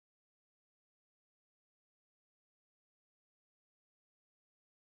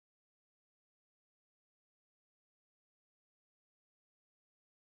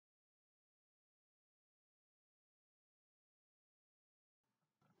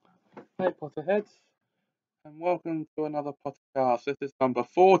Hey Potterheads, and welcome to another podcast. This is number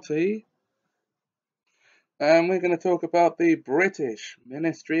 40, and we're going to talk about the British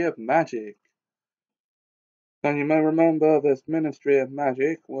Ministry of Magic. And you may remember this Ministry of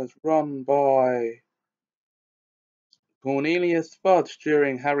Magic was run by Cornelius Fudge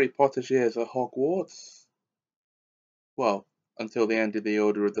during Harry Potter's years at Hogwarts. Well, until the end of the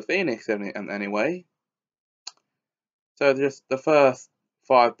Order of the Phoenix, anyway. So just the first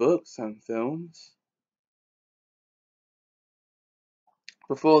 5 books and films.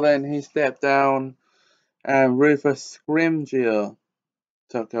 Before then, he stepped down, and Rufus Scrimgeour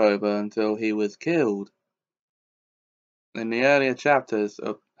took over until he was killed in the earlier chapters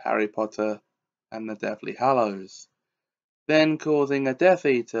of Harry Potter and the Deathly Hallows, then causing a Death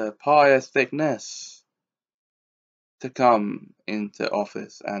Eater, Pius Thickness, to come into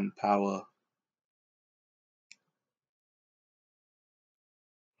office and power.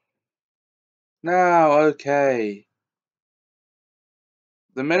 Now, okay.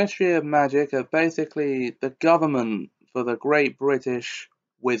 The Ministry of Magic are basically the government for the Great British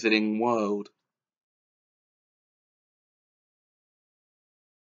Wizarding World.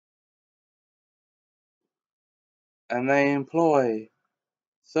 And they employ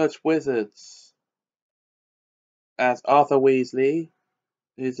such wizards as Arthur Weasley,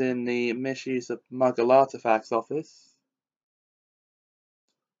 who's in the Misuse of Muggle Artifacts office,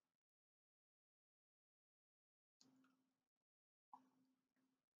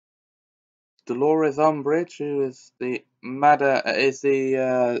 Dolores Umbridge, who is the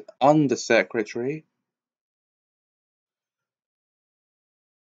Undersecretary,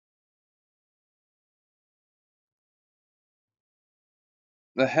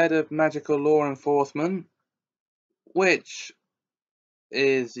 the head of magical law enforcement, which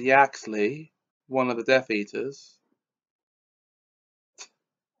is Yaxley, one of the Death Eaters.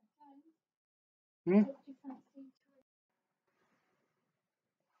 Hmm?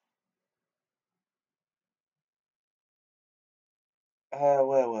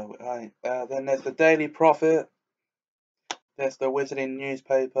 Then there's the Daily Prophet. There's the Wizarding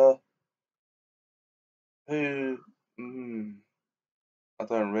newspaper. Who? I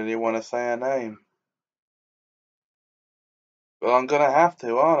don't really want to say her name, but I'm gonna have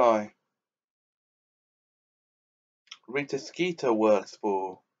to, aren't I? Rita Skeeter works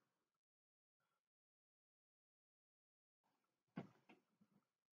for.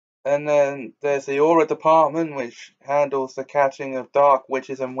 And then there's the Aura Department, which handles the catching of dark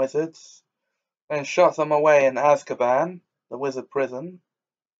witches and wizards, and shuts them away in Azkaban, the wizard prison.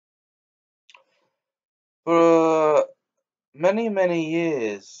 For many, many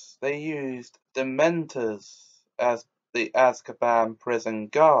years, they used Dementors as the Azkaban prison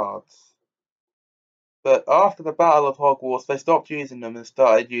guards. But after the Battle of Hogwarts, they stopped using them and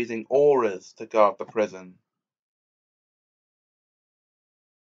started using auras to guard the prison.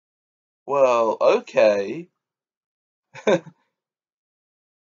 Well, okay.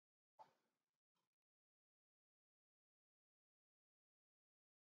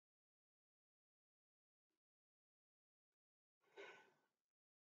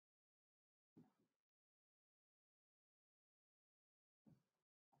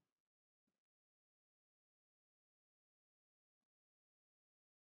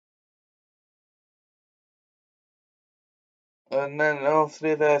 And then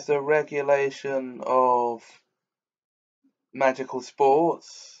obviously there's the regulation of magical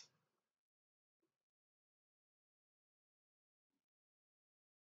sports.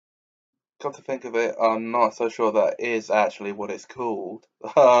 Come to think of it, I'm not so sure that is actually what it's called.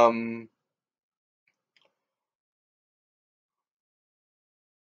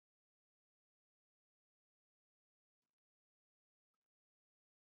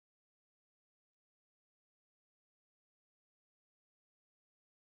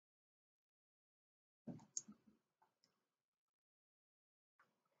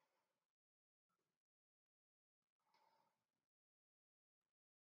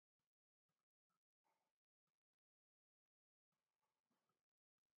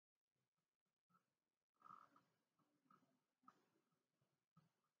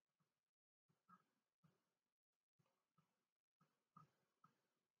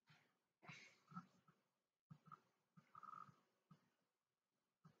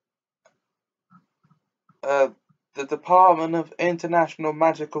 The Department of International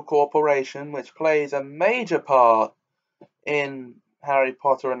Magical Cooperation, which plays a major part in Harry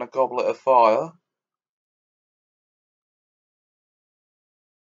Potter and the Goblet of Fire.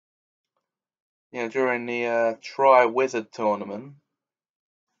 During the Tri-Wizard tournament.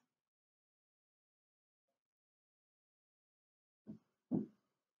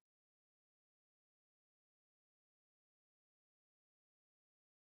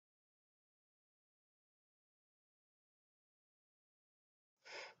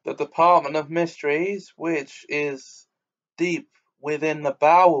 The Department of Mysteries, which is deep within the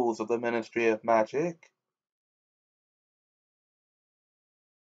bowels of the Ministry of Magic.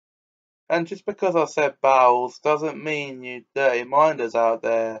 And just because I said bowels doesn't mean you dirty minders out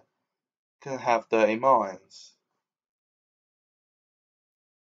there can have dirty minds.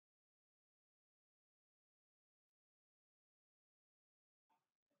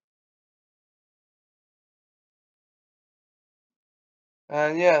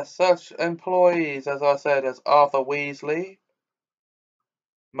 And yes, such employees, as I said, as Arthur Weasley,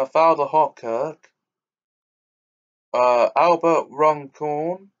 Mafalda Hopkirk, Albert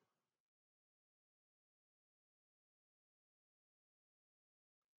Runcorn,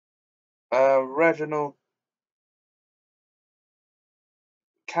 Reginald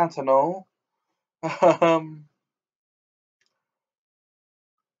Cantonal, um,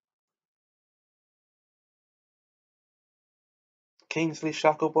 Kingsley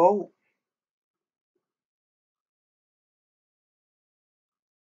Shacklebolt,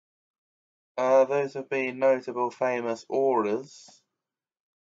 those have been notable famous auras.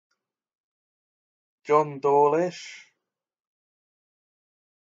 John Dawlish,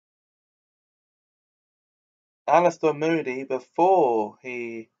 Alistair Moody before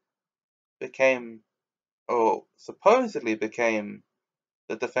he became, or supposedly became,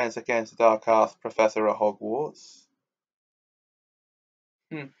 the Defense Against the Dark Arts professor at Hogwarts.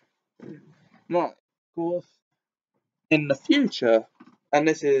 Hmm. Not, of course, in the future, and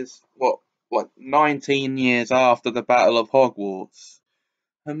this is what, like 19 years after the Battle of Hogwarts.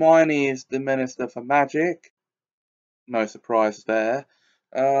 Hermione is the Minister for Magic. No surprise there.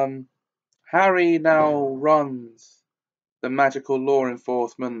 Um, Harry now runs the magical law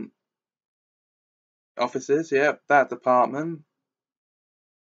enforcement officers. Yep, that department.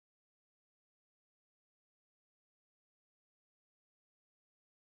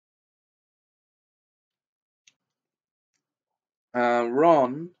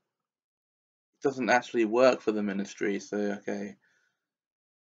 Ron doesn't actually work for the Ministry, so okay.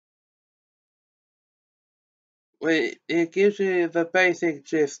 Well, it gives you the basic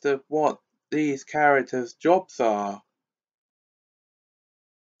gist of what these characters' jobs are.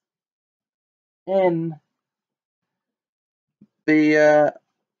 In the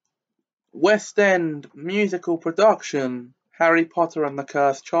West End musical production, Harry Potter and the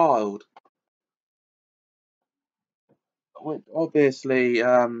Cursed Child, which obviously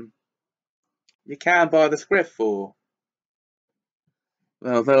you can buy the script for.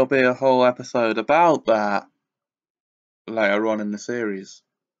 Well, there'll be a whole episode about that later on in the series.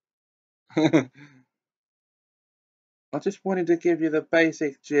 I just wanted to give you the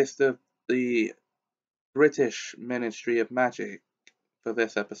basic gist of the British Ministry of Magic for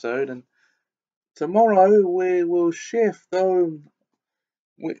this episode, and tomorrow we will shift on.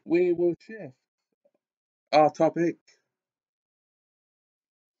 We will shift our topic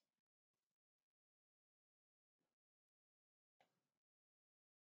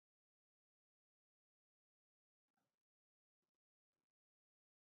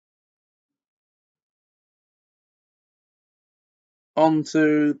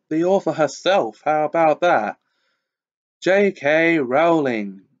onto the author herself. How about that? J.K.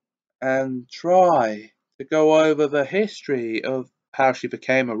 Rowling, and try to go over the history of how she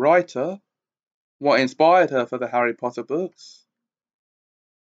became a writer, what inspired her for the Harry Potter books,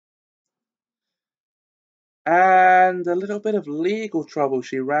 and a little bit of legal trouble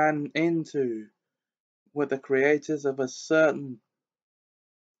she ran into with the creators of a certain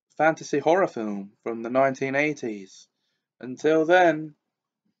fantasy horror film from the 1980s. Until then,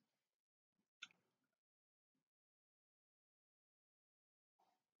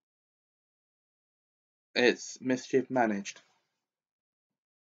 it's mischief managed.